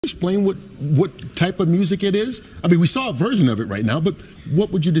Explain what type of music it is? I mean, we saw a version of it right now, but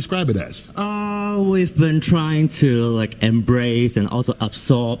what would you describe it as? We've been trying to embrace and also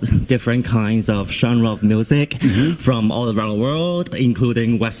absorb different kinds of genre of music from all around the world,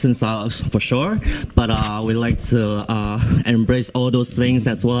 including Western styles for sure. But we like to embrace all those things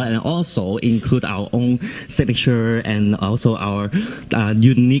as well, and also include our own signature and also our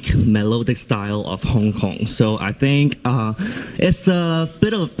unique melodic style of Hong Kong. So I think it's a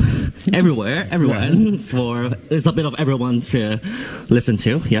bit of everywhere, it's a bit of everyone to listen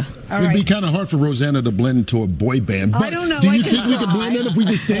to, yeah. It'd be kind of hard for Rosanna to blend into a boy band, but I don't know. do you think we could blend in if we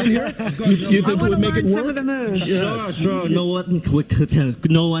just stand here? You think it would make it work? Some of the moves. Sure. No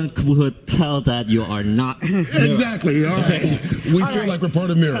one could tell that you are not. Exactly. All right. We feel like we're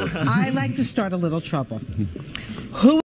part of Mirror. I like to start a little trouble. Who